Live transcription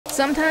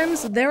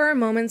Sometimes there are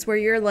moments where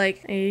you're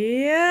like,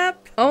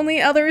 yep,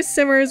 only other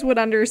simmers would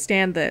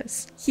understand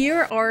this.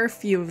 Here are a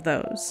few of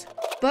those.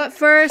 But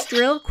first,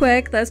 real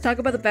quick, let's talk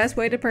about the best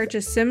way to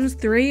purchase Sims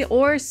 3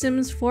 or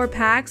Sims 4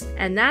 packs,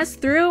 and that's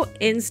through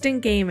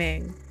instant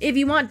gaming. If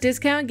you want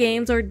discount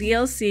games or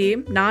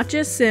DLC, not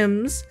just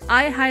Sims,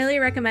 I highly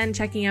recommend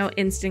checking out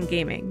instant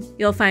gaming.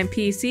 You'll find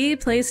PC,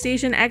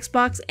 PlayStation,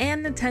 Xbox,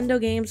 and Nintendo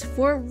games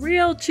for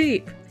real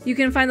cheap. You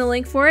can find the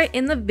link for it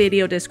in the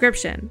video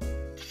description.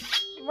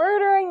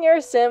 Murdering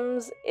your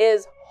Sims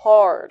is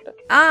hard.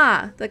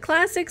 Ah, the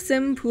classic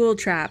Sim pool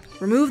trap.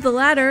 Remove the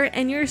ladder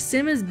and your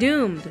Sim is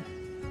doomed.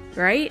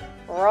 Right?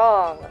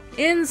 Wrong.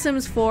 In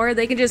Sims 4,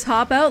 they can just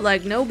hop out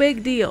like no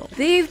big deal.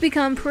 They've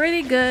become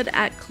pretty good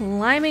at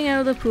climbing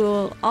out of the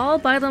pool all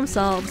by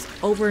themselves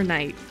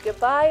overnight.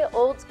 Goodbye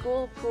old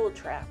school pool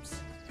traps.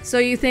 So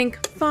you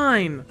think,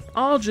 fine,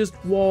 I'll just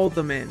wall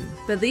them in.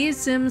 But these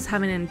Sims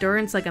have an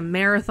endurance like a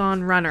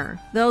marathon runner.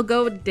 They'll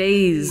go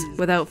days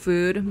without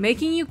food,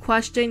 making you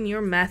question your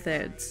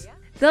methods.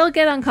 They'll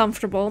get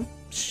uncomfortable,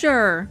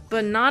 sure,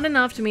 but not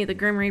enough to meet the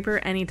Grim Reaper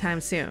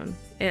anytime soon.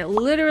 It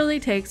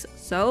literally takes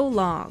so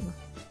long.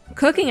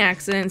 Cooking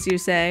accidents, you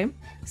say?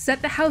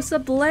 Set the house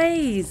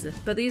ablaze!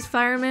 But these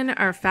firemen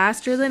are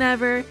faster than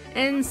ever,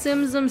 and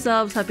Sims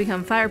themselves have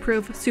become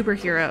fireproof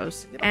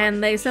superheroes.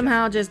 And they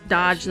somehow just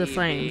dodge the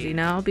flames, you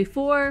know?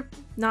 Before,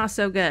 not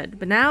so good,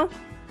 but now,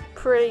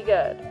 pretty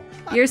good.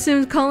 Your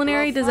Sims'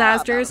 culinary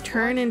disasters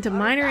turn into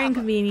minor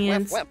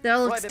inconvenience.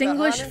 They'll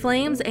extinguish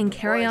flames and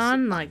carry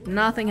on like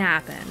nothing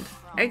happened.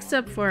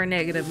 Except for a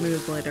negative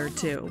moodlet or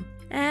two.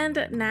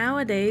 And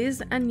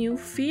nowadays, a new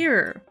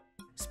fear.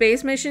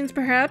 Space missions,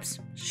 perhaps?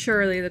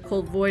 Surely the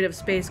cold void of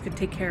space could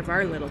take care of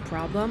our little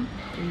problem.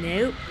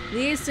 Nope.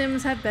 These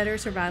Sims have better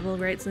survival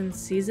rates than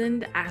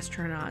seasoned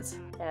astronauts.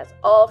 That's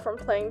all from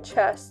playing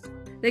chess.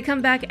 They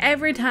come back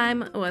every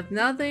time with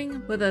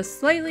nothing with a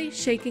slightly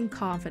shaken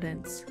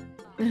confidence.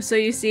 So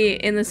you see,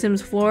 in The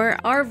Sims 4,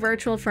 our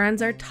virtual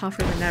friends are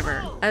tougher than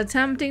ever.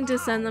 Attempting to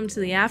send them to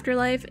the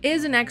afterlife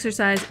is an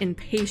exercise in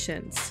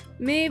patience.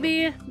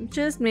 Maybe,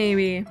 just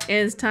maybe,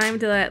 it's time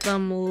to let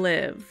them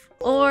live.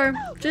 Or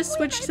just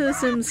switch to The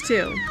Sims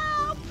 2.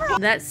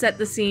 Let's set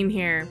the scene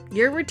here.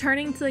 You're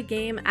returning to the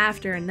game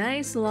after a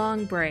nice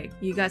long break.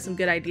 You got some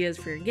good ideas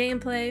for your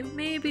gameplay.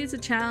 Maybe it's a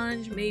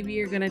challenge, maybe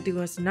you're gonna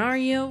do a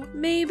scenario,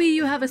 maybe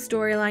you have a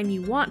storyline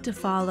you want to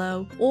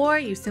follow, or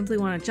you simply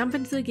want to jump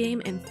into the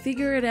game and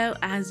figure it out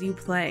as you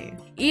play.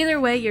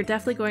 Either way, you're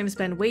definitely going to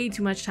spend way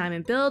too much time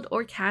in build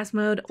or cast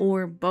mode,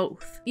 or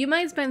both. You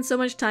might spend so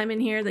much time in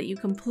here that you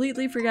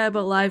completely forget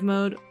about live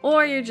mode,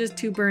 or you're just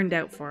too burned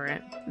out for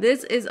it.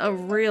 This is a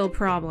real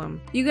problem.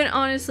 You can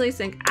honestly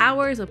sink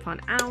hours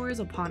upon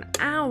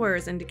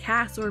hours into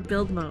cast or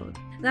build mode.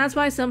 That's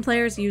why some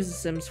players use The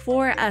Sims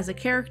 4 as a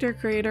character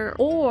creator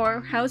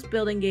or house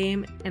building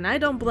game, and I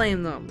don't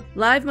blame them.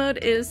 Live mode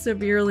is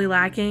severely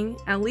lacking.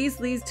 At least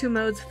these two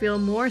modes feel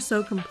more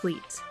so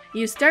complete.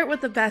 You start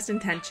with the best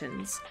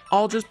intentions.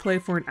 I'll just play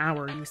for an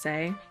hour, you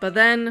say. But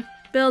then,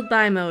 build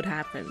by mode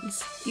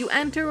happens. You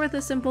enter with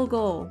a simple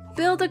goal.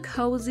 Build a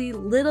cozy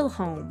little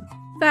home.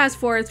 Fast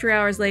forward 3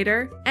 hours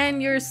later, and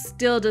you're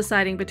still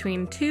deciding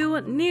between two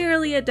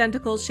nearly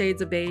identical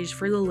shades of beige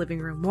for the living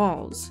room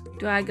walls.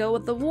 Do I go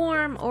with the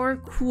warm or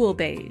cool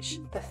beige?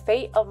 The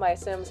fate of my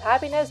Sim's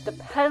happiness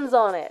depends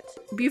on it.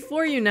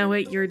 Before you know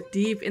it, you're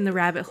deep in the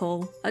rabbit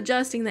hole,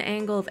 adjusting the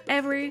angle of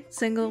every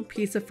single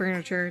piece of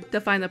furniture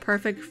to find the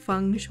perfect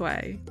feng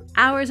shui.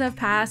 Hours have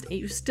passed and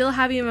you still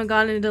haven't even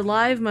gone into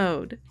live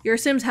mode. Your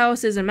Sim's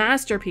house is a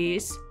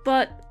masterpiece,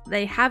 but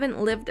they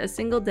haven't lived a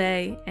single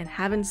day and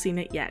haven't seen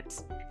it yet.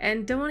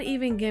 And don't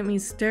even get me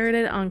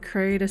started on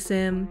create a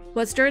sim.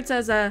 What starts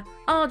as a,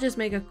 I'll just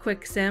make a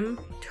quick sim,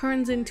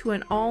 turns into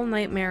an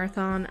all-night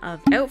marathon of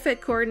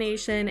outfit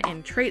coordination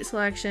and trait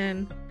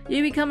selection.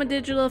 You become a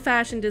digital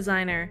fashion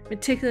designer,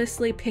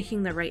 meticulously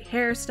picking the right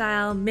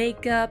hairstyle,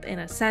 makeup, and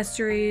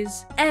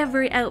accessories.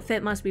 Every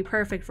outfit must be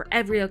perfect for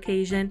every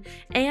occasion,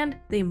 and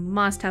they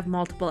must have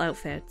multiple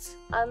outfits.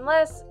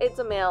 Unless it's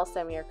a male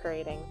sim you're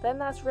creating, then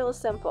that's real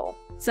simple.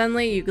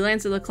 Suddenly, you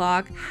glance at the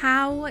clock.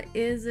 How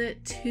is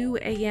it 2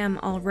 a.m.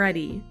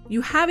 already?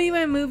 You haven't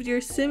even moved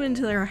your sim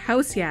into their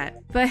house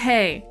yet. But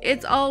hey,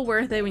 it's all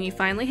worth it when you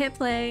finally hit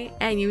play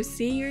and you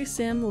see your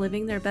sim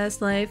living their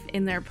best life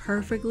in their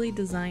perfectly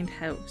designed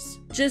house.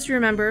 Just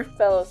remember,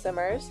 fellow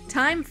simmers,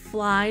 time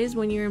flies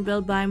when you're in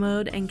build by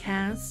mode and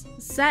cast.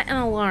 Set an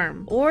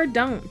alarm, or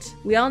don't.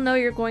 We all know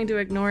you're going to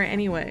ignore it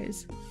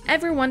anyways.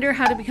 Ever wonder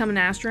how to become an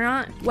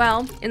astronaut?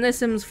 Well, in The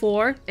Sims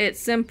 4, it's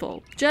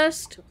simple.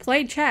 Just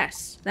play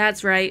chess.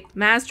 That's right,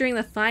 mastering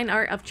the fine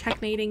art of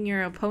checkmating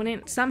your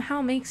opponent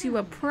somehow makes you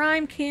a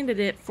prime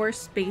candidate for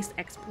space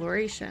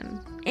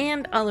exploration.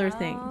 And other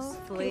things.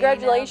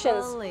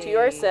 Congratulations to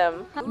your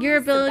sim. Your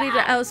ability to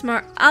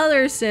outsmart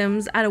other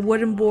sims at a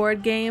wooden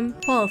board game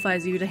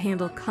qualifies you to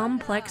handle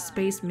complex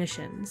space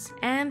missions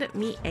and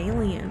meet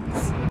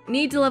aliens.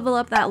 Need to level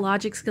up that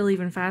logic skill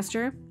even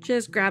faster?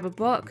 Just grab a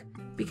book.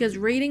 Because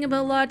reading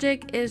about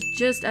logic is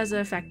just as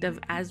effective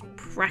as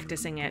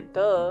practicing it.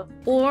 Duh.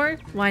 Or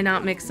why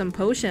not mix some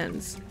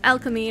potions?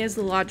 Alchemy is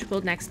the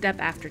logical next step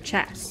after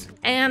chess.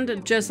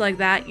 And just like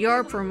that,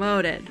 you're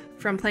promoted.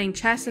 From playing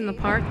chess in the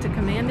park to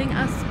commanding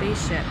a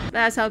spaceship.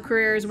 That's how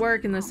careers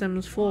work in The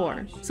Sims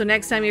 4. So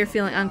next time you're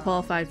feeling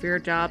unqualified for your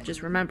job,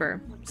 just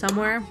remember,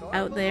 somewhere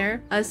out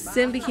there, a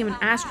Sim became an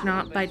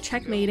astronaut by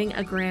checkmating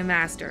a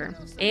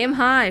grandmaster. Aim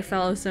high,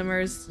 fellow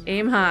Simmers.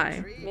 Aim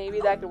high.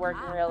 Maybe that could work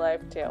in real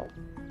life too.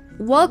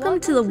 Welcome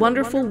to the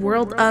wonderful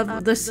world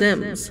of The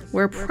Sims,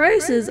 where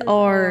prices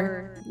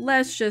are,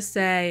 let's just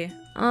say,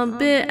 a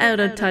bit out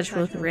of touch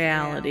with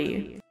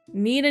reality.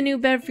 Need a new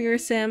bed for your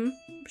Sim?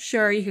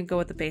 Sure, you could go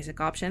with the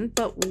basic option,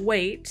 but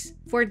wait.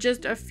 For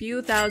just a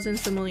few thousand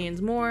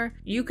simoleons more,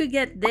 you could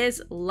get this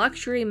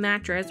luxury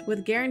mattress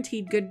with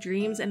guaranteed good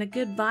dreams and a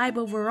good vibe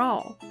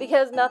overall.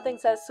 Because nothing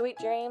says sweet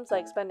dreams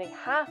like spending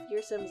half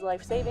your Sim's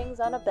life savings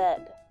on a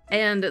bed.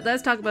 And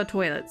let's talk about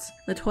toilets.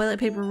 The toilet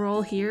paper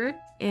roll here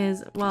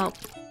is, well,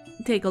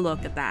 take a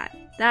look at that.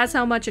 That's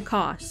how much it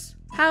costs.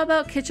 How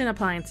about kitchen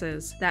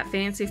appliances? That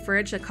fancy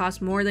fridge that costs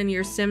more than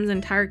your Sim's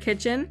entire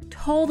kitchen?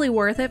 Totally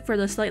worth it for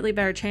the slightly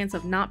better chance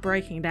of not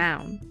breaking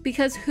down.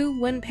 Because who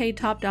wouldn't pay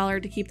top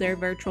dollar to keep their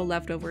virtual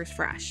leftovers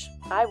fresh?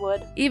 I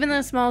would. Even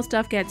the small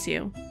stuff gets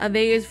you. A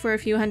vase for a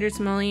few hundred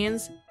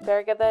simoleons.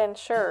 Better get that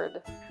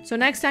insured. So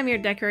next time you're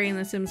decorating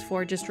The Sims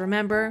 4, just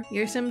remember,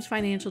 your Sims'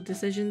 financial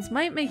decisions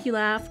might make you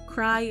laugh,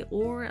 cry,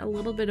 or a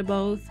little bit of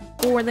both.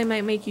 Or they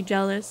might make you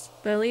jealous,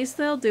 but at least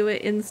they'll do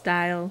it in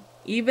style,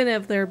 even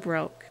if they're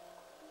broke.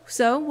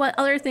 So, what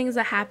other things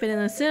that happen in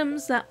The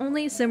Sims that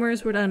only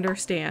Simmers would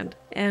understand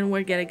and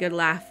would get a good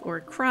laugh or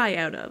cry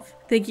out of?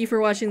 Thank you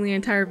for watching the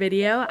entire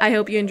video. I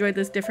hope you enjoyed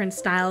this different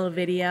style of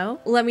video.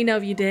 Let me know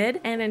if you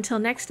did, and until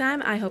next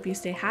time, I hope you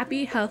stay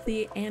happy,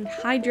 healthy, and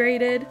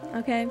hydrated.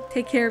 Okay,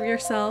 take care of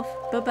yourself.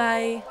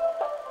 Bye-bye.